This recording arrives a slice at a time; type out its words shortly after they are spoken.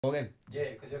Again. Yeah,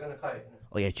 because you're gonna cut it.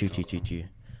 Oh yeah, chew.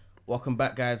 Welcome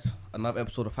back, guys. Another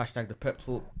episode of Hashtag the Pep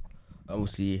Talk.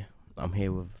 Obviously, I'm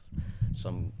here with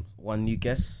one new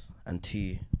guest and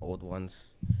two old ones.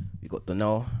 We got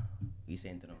Donnell. What you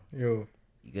saying, Donnell? Yo,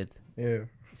 You good? yeah, You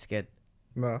scared?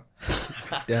 nah,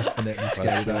 Definitely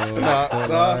scared.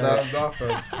 nah,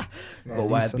 fam. We got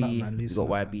loosen up, YB, man, we loosen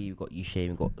got up, YB, we got Ushay,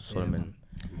 we got Solomon,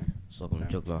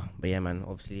 Juggler. But yeah, man,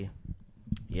 obviously,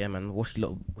 what's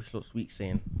your little week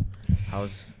saying?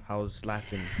 How's life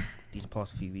been these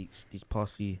past few weeks, these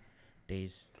past few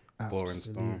days? Boring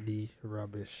stuff. Absolutely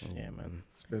rubbish. Yeah, man.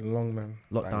 It's been long, man.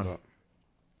 Lockdown.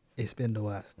 It's been the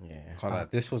worst. Yeah. Can't lie,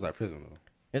 this feels like prison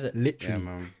though. Is it? Yeah, Literally.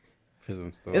 man.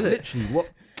 Prison stuff. Is it? Literally, what?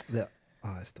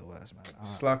 It's the worst, man.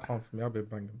 Slack on for me. I've been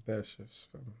banging bare shifts,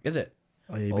 fam. Is it?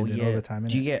 Oh, yeah, you've been doing overtime,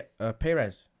 Do you innit? get a pay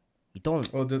rise? You don't.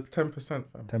 Oh, the 10%, fam.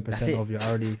 10% of your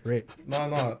hourly rate.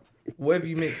 No. Whatever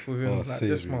you make within Oh, like this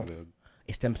seriously, month. man.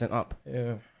 It's 10% up.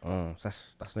 Yeah, Oh, so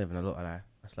that's not even a lot of that.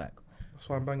 That's like. that's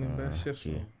why I'm banging bare shifts.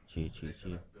 Chew.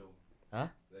 Huh?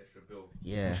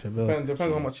 Yeah. Extra bill. Depends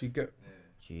how much you get.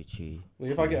 Chew.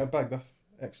 Well, if I get a bag, that's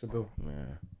extra bill. Yeah.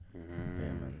 Yeah,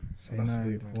 man. Say That's no.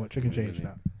 it, man. What, chicken change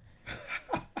that?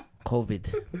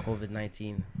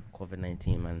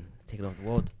 COVID-19, man, it's taking over the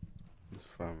world. It's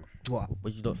fam. What?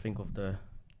 What do you not think of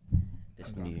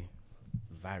this new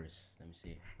virus? Let me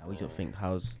see. Like, what do you not think?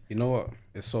 How's You know what?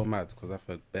 It's so mad because I've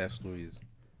heard bare stories.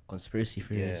 conspiracy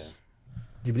theories? Yeah.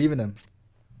 Do you believe in them?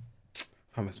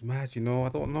 Fam, it's mad, you know? I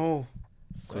don't know.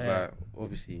 Because, Swear. like,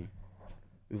 obviously,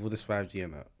 with all this 5G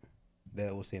and that,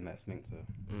 they're all saying that it's linked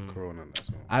to Corona and that.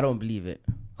 So. I don't believe it.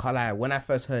 Can't lie. When I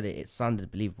first heard it, it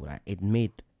sounded believable. Like it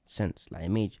made sense. Like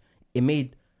it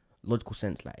made logical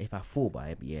sense. Like if I thought about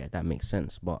it, yeah, that makes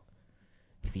sense. But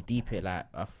if you deep it, like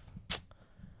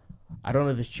I don't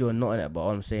know if it's true or not in it. But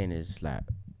all I'm saying is like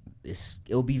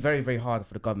it'll be very very hard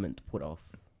for the government to pull it off.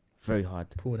 Very hard.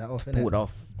 Pull that off, Pull innit? it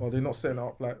off. Oh, they're not setting it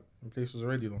up like in places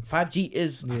already, though. 5G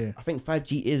is. Yeah. I think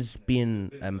 5G is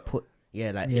being put.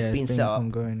 Yeah, like Yeah, it's being been set up.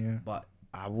 ongoing, yeah. But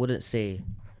I wouldn't say.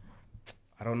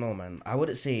 I don't know, man. I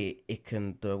wouldn't say it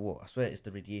can. I swear it's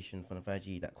the radiation from the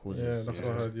 5G that causes. Yeah, that's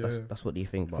what I heard, yeah. That's what they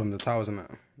think. But From the towers and that.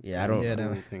 yeah, I don't. Yeah, Cool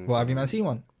no. thing. Well, have you man seen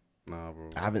one? Nah, bro.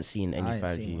 I haven't seen any I ain't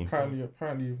 5G. seen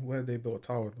Apparently, where they built a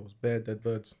tower, there was bare dead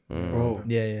birds. Bro,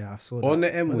 Yeah, I saw that. on the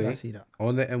Where did I M-way, see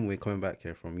that? coming back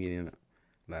here from uni, innit?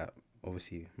 Like,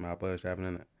 obviously, my boy was driving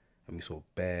in it, and we saw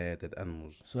bare dead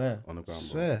animals Swear, on the ground, bro.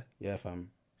 Swear. Yeah, fam.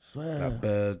 swear. Like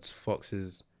birds,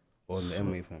 foxes, on the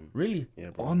M-way, fam. Really? Yeah,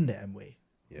 bro. On the M-way.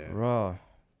 Yeah. Raw.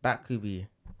 That could be.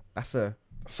 So,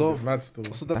 Mad still.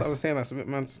 so that's what I was saying. That's a bit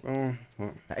mad.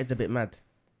 That is a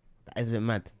bit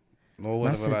mad. No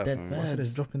word of a Massive lie, dead fam. bird. What's it? It's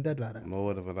dropping dead like that. No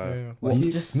word of a lie. Yeah. What, he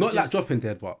just Not like dropping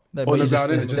dead, but No, on but the he just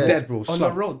ground, said just dead. dead, bro. On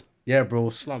Slumped. the road. Yeah, bro,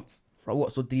 slumped. For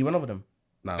what? So did he run over them?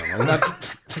 Nah.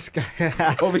 This guy.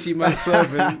 Obviously, man,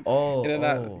 swerving. Oh. In and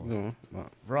out, oh. you know, nah.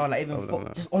 Raw, like even Other than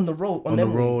that. just on the road. On the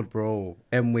road, bro.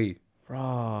 M-way.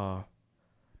 Raw.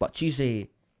 But Tuesday,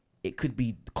 it could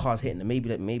be cars hitting them. Maybe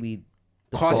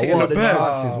the Cars fox- hitting What the are the bird.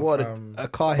 chances? What fam. a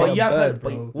car But hit you a have bird, heard-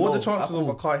 but bro. What are the No, chances of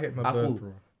a car hitting a bird, cool.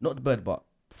 bro? Not the bird, but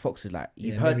foxes. Like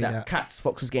you've Yeah, heard maybe that that.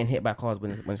 foxes getting hit by cars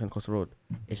when it's going across the road.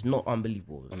 It's not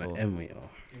unbelievable. On So. the M-way, oh.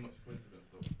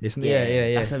 It's,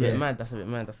 yeah. That's a bit yeah. mad. That's a bit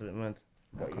mad. I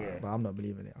But can't- yeah, But I'm not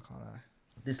believing it. I can't lie.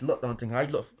 this lockdown thing.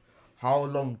 How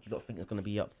long do you lot think it's gonna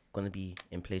be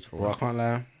in place for? Bro, I can't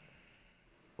lie.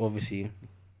 Obviously,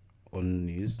 on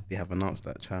the news, they have announced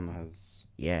that China has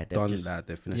Yeah, they've done just that.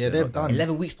 They've finished Yeah, their they've lockdown. done.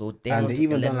 11 weeks though. And they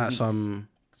even done like weeks some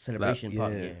celebration like,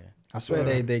 part. yeah. Yeah, I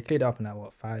swear they cleared up in that,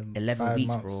 what, 11 5 weeks,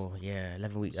 months? bro. Yeah,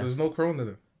 11 weeks. So That's there's no corona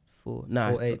there. 4.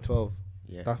 Nah, 4, 8, 12.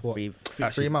 yeah, That's what? three,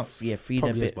 Three months? Yeah, 3 and a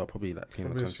probably is, bit. but probably like clean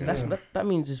the Probably country. is, yeah. That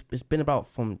means it's been about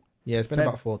from. Yeah, it's been Feb-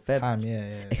 about for Feb- time,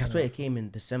 yeah. I swear it came in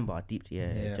December. I deeped,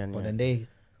 yeah, January. But then they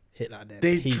hit like that.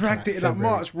 They dragged it in like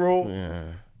March, bro. Yeah,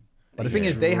 But the thing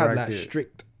is, they had like Dragged it.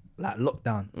 strict like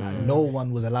lockdown. Like no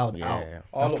one was allowed yeah. out.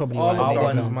 All That's probably all why they lockdown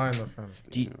did is that. minor, fam.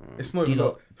 Do you, It's not do you even.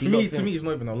 lot- do For you me, lot to think- me, it's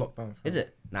not even a lockdown. Fam. Is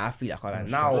it? Nah, I feel like I like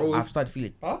Bro, now. I've if- started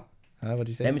feeling. Huh? What do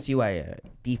you say? Let me tell you why. Yeah,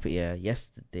 deep it. Yeah,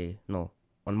 yesterday. No,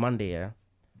 on Monday. Yeah,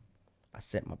 I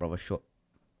sent my brother shot.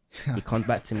 He comes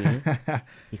back to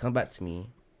me.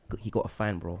 He got a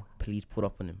fine, bro. Police put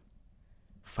up on him.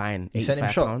 Fine. You sent him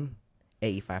shot?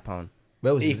 £85. £85.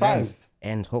 Where was he? 85.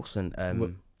 And Hoxton,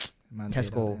 Man,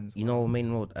 Tesco. You know,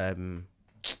 main road.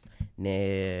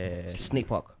 Near Snake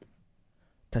Park.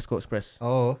 Tesco Express.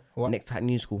 Oh, what? Next to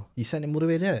New School. You sent him all the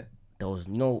way there? There was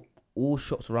all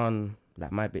shops around.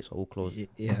 Like my bits are all closed.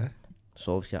 Yeah.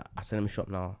 So obviously I sent him a shop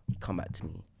now. He come back to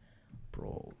me,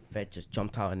 bro. Fed just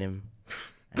jumped out on him,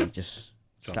 and he just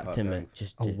Jump slapped out him there. and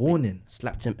just A warning,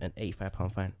 slapped him an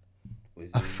 £85 fine.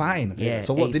 a fine. Yeah,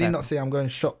 So what did he 85. not say? I'm going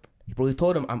shop. Bro, he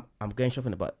told him I'm going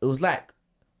shopping, but it was like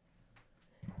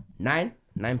 9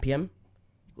 p.m.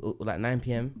 Like 9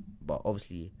 p.m. But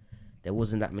obviously there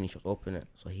wasn't that many shops open,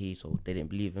 so they didn't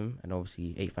believe him, and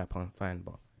obviously £85 fine.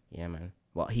 But yeah, man.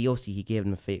 But he gave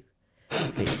them fake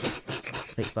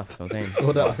stuff. You know what I'm saying?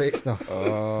 All that fake stuff.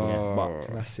 Yeah,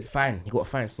 but That's it. fine. He got a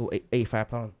fine still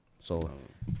 £85. So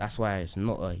that's why it's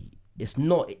not it's a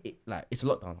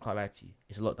lockdown. Can't lie to you.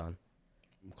 It's a lockdown.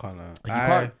 Kind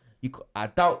 'Cause I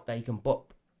doubt that you can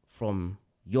bop from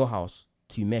your house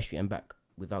to Mare Street and back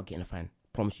without getting a fine.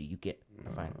 Promise you get a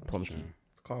fine. Promise you.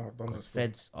 Can't have done that 'Cause stuff.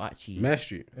 feds are actually. Mare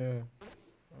Street. Yeah.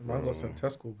 Man got sent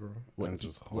Tesco, bro. What, Man's did,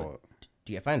 just what, hot.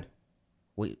 do you get fined?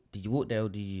 Wait, did you walk there or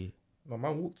did you? No,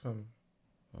 man walked him.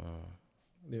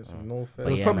 Yeah, some no fair. It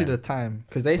was yeah, probably man. the time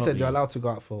because they said Probably. you're allowed to go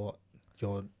out for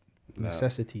your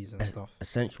necessities and stuff.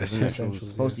 Essentials. Essentials, innit? yeah.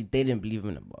 Supposedly they didn't believe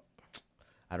him in it, but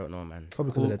I don't know, man.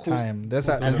 Probably because of the Cool- cool- time. There's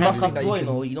cool- there's And nothing handcuffed that as well, you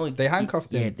can. you know, They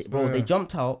handcuffed Yeah, him. bro, they Yeah.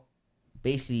 jumped out,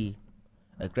 basically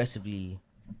aggressively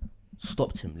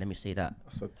stopped him. Let me say that.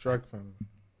 That's a drag, fam.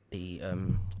 They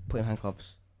put him in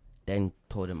handcuffs, then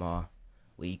told him, where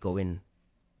you going?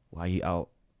 Why are you out?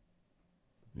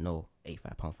 No,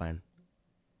 £85 fine.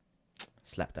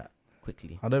 Slap that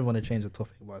quickly. I don't want to change the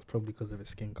topic, but it's probably because of his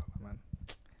skin color, man.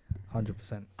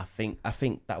 100%. I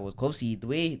think that was obviously the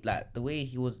way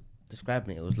he was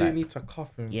describing it. It was They like need to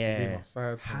cuff him. Yeah. Leave him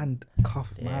outside.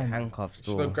 Handcuffed, yeah, man. handcuffs. Should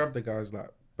Still. have grabbed the guy's like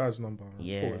badge number. And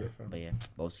Yeah, reported it, fam. but yeah,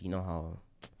 obviously you know how.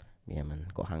 Yeah, man,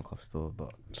 got handcuffs still,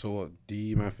 but So what, do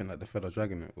you man think like the Fed are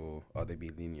dragging it, or are they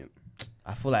being lenient?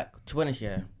 I feel like to be honest,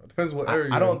 yeah, It depends what area.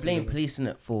 I you're don't in, to be blame honest. police in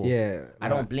it for. Yeah, I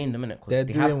don't blame them in it because they're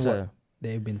they have doing to. what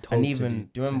they've been told even- to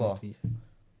do you remember? technically.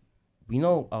 We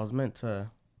know I was meant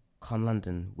to come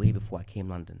London way before I came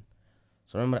London.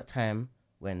 So remember that time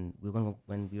when we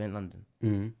went London,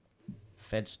 Mm-hmm.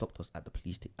 Fed stopped us at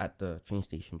at the train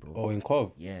station, bro. Oh, in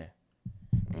Cov. Yeah,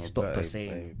 they stopped us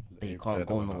saying they can't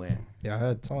go nowhere. Yeah, I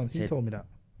heard someone. He Said- told me that.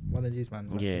 One of these man.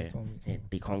 Yeah, Told me. said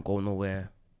they can't go nowhere.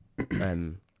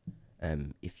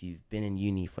 If you've been in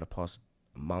uni for the past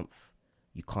month,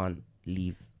 you can't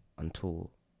leave until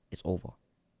it's over.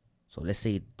 So let's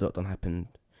say the lockdown happened.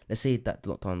 Let's say that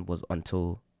the lockdown was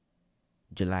until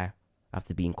July,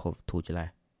 after being Cov till July.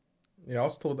 Yeah, I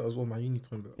was told that as well. My uni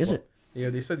told me that. Is But, it? Yeah,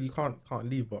 they said you can't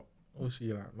leave, but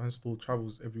obviously, like, man still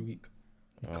travels every week.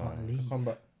 You can't leave. Come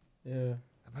back. Yeah.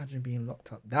 Imagine being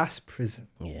locked up. That's prison.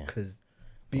 Yeah. Because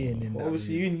being in But that.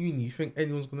 obviously, you in uni, you think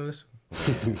anyone's gonna listen?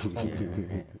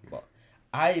 Yeah. But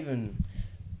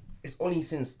it's only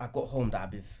since I got home that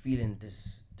I've been feeling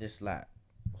this like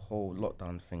whole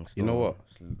lockdown thing. You know what?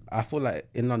 It's I feel like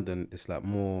in London it's like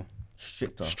more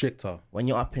stricter. When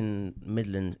you're up in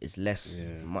Midlands, it's less,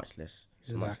 Yeah. much less. It's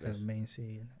It's much like less. a main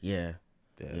city. innit? Yeah.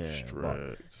 Yeah, Yeah,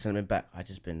 strict. Since I've been back, I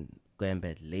just been going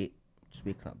bed late, just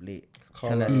waking up late.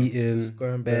 Can't Tryna- lie. Eating, Just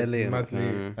going barely. bed, mad late. Do you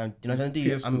know what I'm trying to do?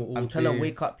 PS4 all I'm trying to day.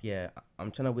 wake up. Yeah,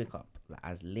 I'm trying to wake up like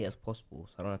as late as possible,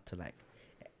 so I don't have to like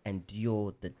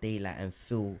endure the daylight and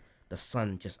feel the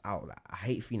sun just out. Like I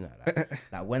hate feeling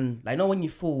like when like when you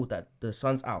feel that the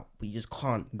sun's out, but you just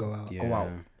can't Go out. Yeah. go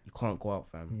out. You can't go out,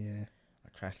 fam. Yeah. I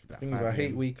try to sleep. Like Things 5 I hate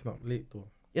a.m. waking up late though.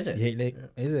 Is it? You hate late?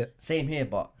 Is it? Same here,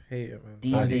 but Hate it, man.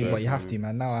 These I days- do, but you have to,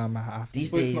 man. Now I have to. These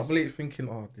Just waking days, up late thinking,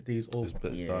 oh, the day's over.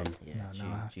 It's yeah, done. yeah, Nah, true,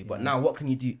 now I have true. to, But man. now, what can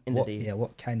you do in What, the day? yeah,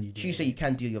 what can you do? You say you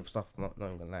can do your stuff. I'm not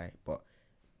even gonna lie, but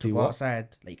to Do go what? outside,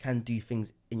 like you can do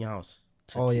things in your house.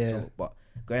 To Oh, keep yeah. chill, but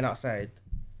going outside,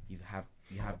 you have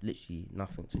literally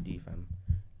nothing to do, fam.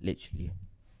 Literally.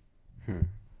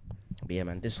 But yeah,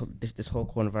 man, this whole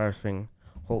coronavirus thing.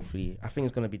 Hopefully, I think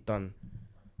it's gonna be done.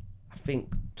 I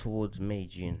think towards May,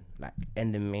 June, like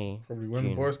end of May. Probably when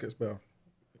June. Boris gets better.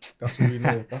 That's when we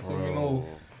know. That's when we know.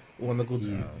 When the good.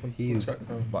 He's- contract,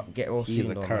 fam. But get all He's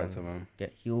soon, a though, character, man. man.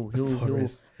 Get he'll.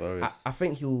 Boris. I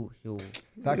think he'll.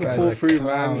 That He'll guy's pull a through,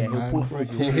 clown, man. man. He'll pull through.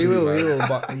 He will,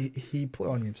 but he put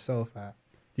on himself. Do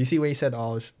you see where he said,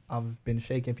 "Oh, I've been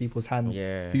shaking people's hands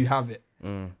Yeah. who have it."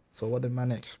 Mm. So what did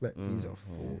man expect? He's a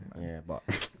fool, man. Yeah,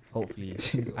 but hopefully,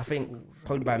 I think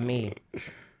probably by May,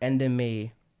 end of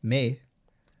May. May,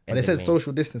 but end they of said May.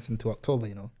 social distance until October.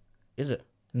 You know. Is it?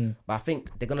 Mm. But I think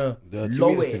they're gonna The 2 lower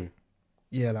meters it. thing.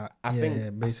 Yeah, like I yeah, think yeah,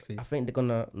 basically. I think they're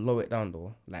gonna lower it down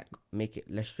though, like make it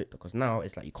less strict because now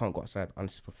it's like you can't go outside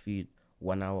unless for food,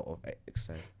 1 hour of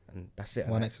exercise, and that's it.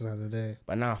 One like. exercise a day.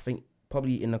 But now I think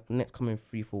probably in the next coming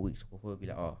 3-4 weeks we'll probably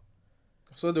be like, oh,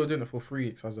 So they were doing it for 3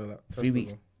 weeks. I was like, 3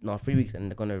 weeks. No, 3 weeks, and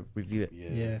they're gonna review it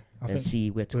Yeah, I and think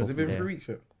see where to Has go it from been 3 there. weeks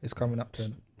yet? it's coming up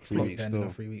to 3 weeks end of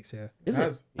still. 3 weeks. Yeah, Is It it?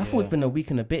 has. I thought it's been a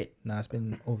week and a bit. nah, it's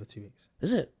been over 2 weeks.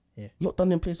 Is it? Yeah.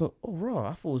 Lockdown in place. Oh, raw.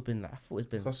 I thought it's been. I thought it's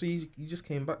been I see you just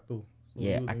came back though.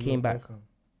 Yeah, I came back.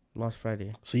 last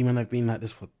Friday. So you man have been like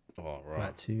this for right.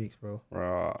 Like 2 weeks, bro.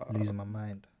 Right. Losing my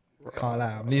mind. Can't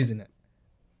lie, I'm losing it.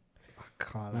 I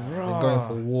can't lie. I've been Bruh. going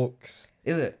for walks.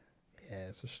 Is it? Yeah,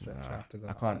 it's a stretch. Nah, I have to go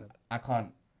I can't. outside. I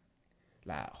can't.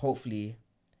 Like, hopefully,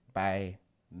 by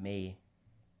May.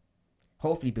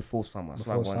 Hopefully before summer. That's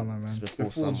what I Before want. summer, man. Just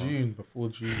Before June. Before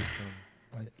June.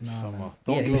 Like, nah, Summer. man.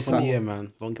 Don't Yeah, give up it's on the summer. year,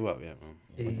 man. Don't give up yet, man.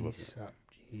 Don't give up yet. ASAP,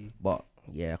 G. But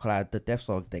yeah, 'cause like the deaths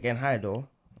are they're getting high though.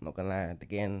 I'm not gonna lie, they're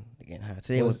getting high.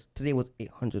 Today Was- was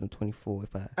 824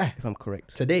 if I'm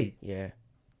correct. Today? Yeah.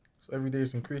 So every day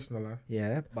it's increasing a lot.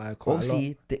 Yeah, by quite a lot.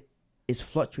 Obviously, it's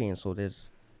fluctuating. So there's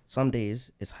some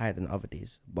days it's higher than other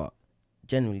days, but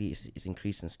generally it's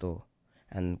increasing still,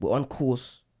 and we're on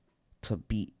course to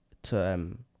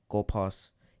go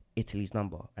past Italy's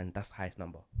number, and that's the highest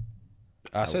number.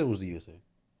 I said it was the USA.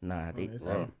 Nah, they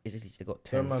it's- they got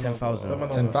Them man are- 10,000. them man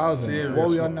are 10,000. serious, What are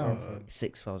we on man. now?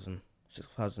 6,000.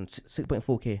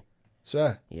 6.4k.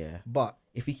 Sir, Yeah. but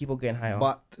If we keep on getting higher.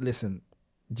 listen,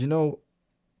 do you know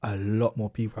a lot more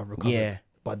people have recovered? Yeah.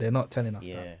 But they're not telling us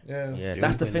Yeah. Yeah. Yeah. They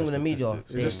That's the don't thing put with the in media.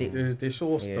 statistics. They, just, they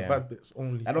show us the Yeah. bad bits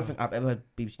only. I don't fam. think I've ever heard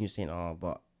BBC News saying,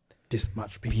 but this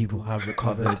much people have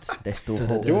recovered. They're still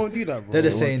hope. They won't do that, bro. They're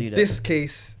just They won't saying do that. this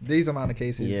case, these amount of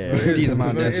cases, Yeah. It is, these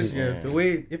amount of it deaths. is, yeah. Yeah. The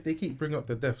way if they keep bringing up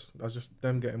the deaths, that's just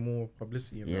them getting more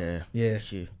publicity. And that. Yeah. Yeah,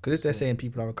 True. because if they're saying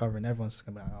people are recovering, everyone's just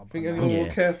gonna be like, oh, I think but anyone Yeah.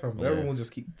 will care, fam. Yeah. Everyone will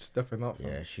just keep stepping up. Fam.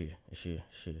 Yeah, sure.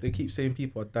 They keep saying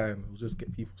people are dying. It'll just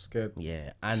get people scared.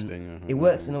 Yeah. And Staying, it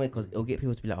works in a way because it'll get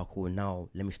people to be like, oh, cool, now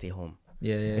let me stay home.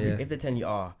 yeah, If they're telling you,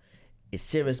 it's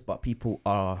serious, but people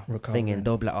are Recovering. thinking,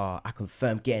 they'll be like, I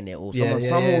confirm getting it. Or Yeah, someone, yeah,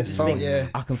 someone yeah. will just Some- think, yeah.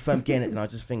 I confirm getting it. And I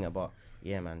was just thinking about,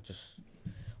 yeah, man, just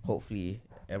hopefully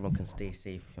everyone can stay safe.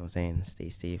 You know what I'm saying? Stay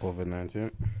safe COVID-19,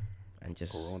 and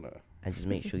just Corona.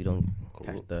 make sure you don't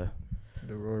catch the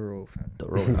the rural fam,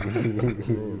 road. the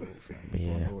rural fam,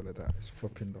 Yeah. all of that is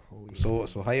flipping the whole year.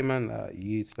 So how you man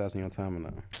you utilizing your time in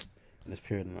that in this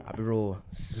period and I'll that? be real.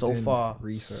 So Doing far,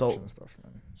 research and stuff,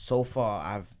 man. so far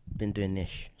I've been doing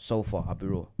niche. So far, I'll be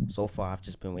real. So far I've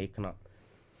just been waking up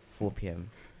 4 p.m.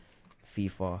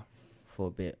 FIFA for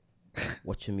a bit,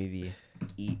 watch a movie,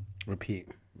 eat, Repeat.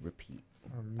 repeat.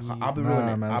 Me, I'll be real. Nah,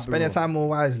 innit? man, I'll be spend your real. time more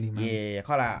wisely, man. Yeah,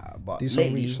 can't lie, but Do some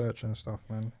lately, research and stuff,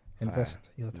 man. Invest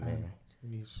your time. man,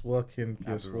 He's working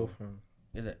Nah, bro. PS4, fam.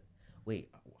 is it? Wait,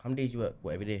 how many days you work?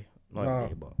 What, every day? Not Nah. every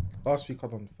day, but Last week I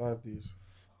done 5 days.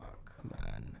 fuck,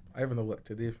 man. I even worked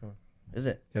today, fam. Is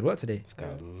it? You had work today? This guy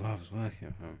loves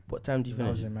working, fam. What time do you finish?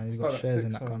 Loves it, man. He's Start got at shares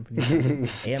in 6, that man. company.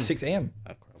 AM. 6 a.m.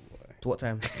 That crap boy. To what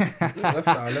time? Left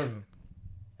at 11.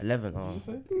 11. Did Oh, you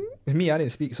say? It's me, I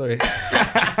didn't speak, sorry.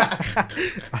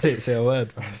 I didn't say a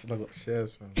word. I said I got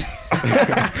shares, fam.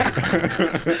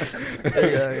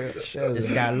 Shares, this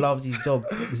man. guy loves his job.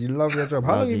 You love your job.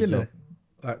 How long Loves you his been job.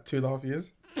 there? Like 2.5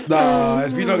 years. Nah,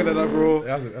 it's been longer than that, bro.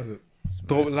 Has it?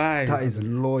 Don't lie. That is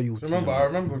loyalty. I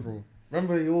remember, bro.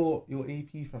 Remember your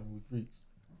AP fam with Freaks.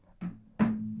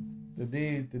 The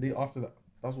day after that.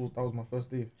 That was my first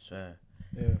day. Swear.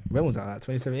 Yeah. When was that? Like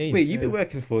 2017? Wait, you've been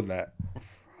working for like,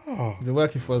 bro, You've been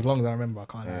working for as long as I remember. I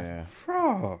can't lie. Yeah.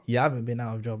 bro. You haven't been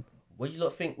out of job. What do you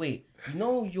lot think? Wait, you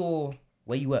know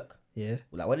where you work? Yeah.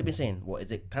 Like, what they been saying? What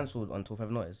is it cancelled until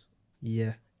further notice?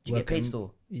 Yeah. Do you get paid Working-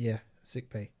 still? Yeah. Sick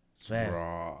pay. Swear.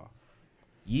 Bro.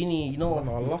 Uni, you know.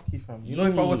 I'm lucky, fam. You know,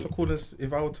 if I were to call this,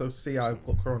 if I were to say I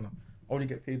got corona, I only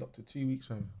get paid up to 2 weeks,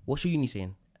 fam. What's your uni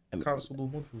saying? Cancelled all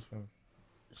modules, fam.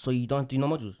 So you don't do no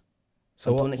modules?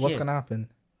 So Until next what's year? gonna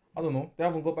happen? I don't know. They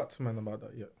haven't got back to man about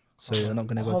that yet. So you're not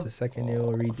gonna go to second year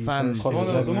or redo Fam. first No,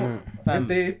 year? no, no.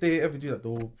 Fam. If they ever do that,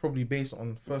 they'll probably base it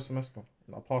on first semester.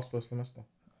 Like past first semester.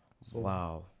 So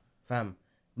Wow. Fam,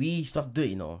 we used to have to do it,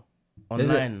 you know. Is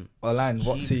it? Online. Online.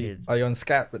 What? See, Stupid. are you on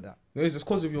Skype with that? no, it's just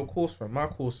because of your course, fam. My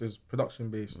course is production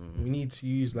based. We need to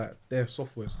use like their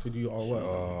softwares to do our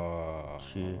work.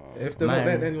 Shit. If they're Man. not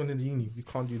letting anyone in the uni, we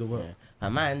can't do the work. Yeah.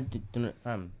 And man,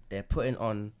 fam, they're putting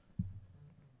on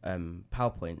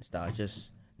PowerPoints that are just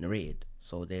narrated.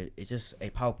 So it's just a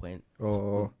PowerPoint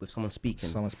Or with someone speaking.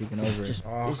 someone speaking over it? Just, Oh,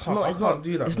 I it's can't- not. I It's can't not.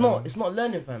 do that, It's man. not. It's not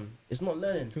learning, fam. It's not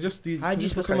learning. You can just do. How do you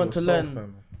just expect look at someone to yourself,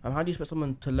 learn? fam. How do you expect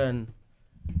someone to learn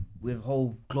with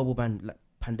whole global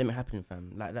pandemic happening,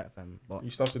 fam? Like that, fam. But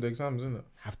You start with the exams, isn't it?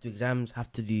 have to exams,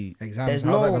 have to do Exams. There's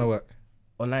How's that no- gonna work?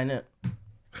 online it.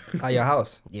 At your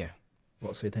house? Yeah,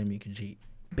 What? So you tell me you can cheat?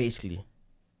 basically.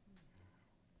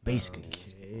 basically,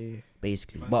 Okay.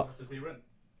 basically. But Have to pay rent.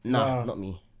 nah, Nah. not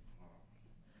me.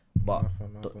 But Nah,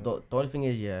 fam, nah, fam. the only thing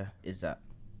is that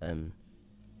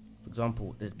for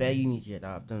example, there's bare unis that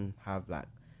have done have like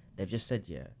they've just said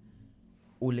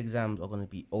all exams are gonna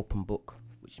be open book,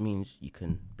 which means you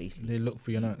can basically They look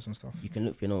for your notes and stuff. you can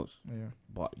look for your notes, Yeah.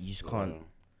 but you just can't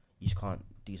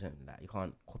do something like you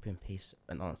can't copy and paste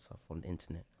an answer from the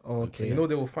internet. Okay. You know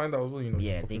they will find out as well. You know.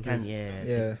 Yeah, copy they and can. paste.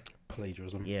 Yeah,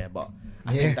 Plagiarism. yeah, but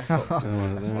I Yeah. think that's not,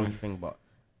 that's the only thing. But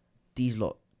these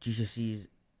lot GCSEs,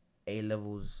 A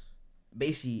levels,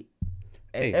 basically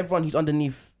Hey. everyone who's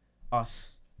underneath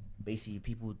us, basically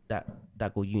people that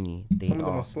go uni, they Some of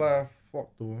them are are sly fuck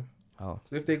though. oh,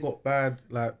 So if they got bad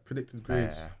like predicted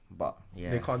grades, but yeah,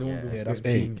 they can't. They won't be able Yeah, to that's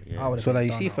get peak. paid. Yeah. I would've So been like you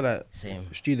done see out. for like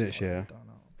same students, yeah. Done out.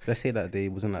 Let's say that they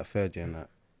was in like third year and that,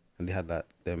 and they had like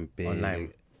them big.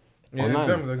 Online. Yeah, Online?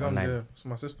 exams. Online. Yeah, it's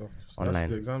my sister. So Online. That's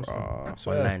the exams.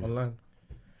 So online,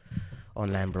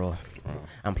 Online. bro.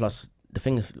 And plus the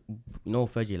thing is, you know,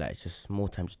 third year like it's just more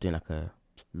time just doing like a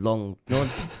long, you know,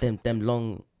 them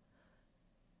long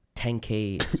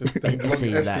 10K Just them long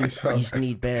essays. Like essays, fam. you just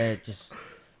need better, just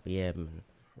yeah, man.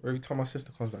 Every time my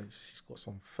sister comes back, she's got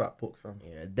some fat book, fam.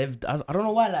 Yeah, they've. I don't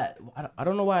know why. Like, I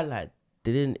don't know why. Like,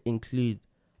 they didn't include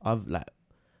of like,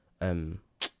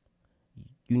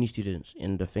 uni students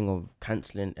in the thing of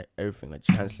cancelling everything, like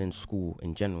just cancelling school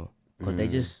in general, because they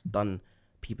just done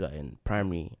people that are in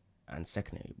primary and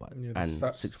secondary, but Yeah, the and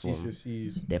SATs, sixth form.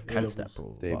 GCSEs, They've cancelled A-levels. that,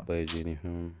 bro. They But, budge uni,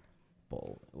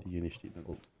 but uni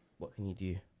students. what can you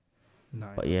do?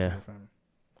 Nah, But you yeah. can't tell, fam.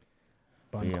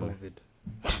 Ban Yeah, man. COVID.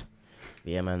 But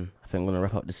yeah, man. I think I'm gonna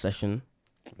wrap up this session.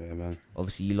 Yeah, man.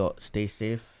 Obviously, you lot stay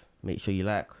safe. Make sure you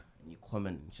like, you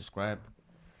comment, and subscribe.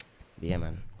 But yeah,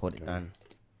 man. Hold it down.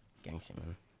 Gang shit,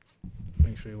 man.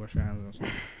 Make sure you wash your hands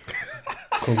and stuff.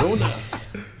 Corona.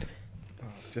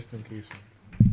 Just in case, man.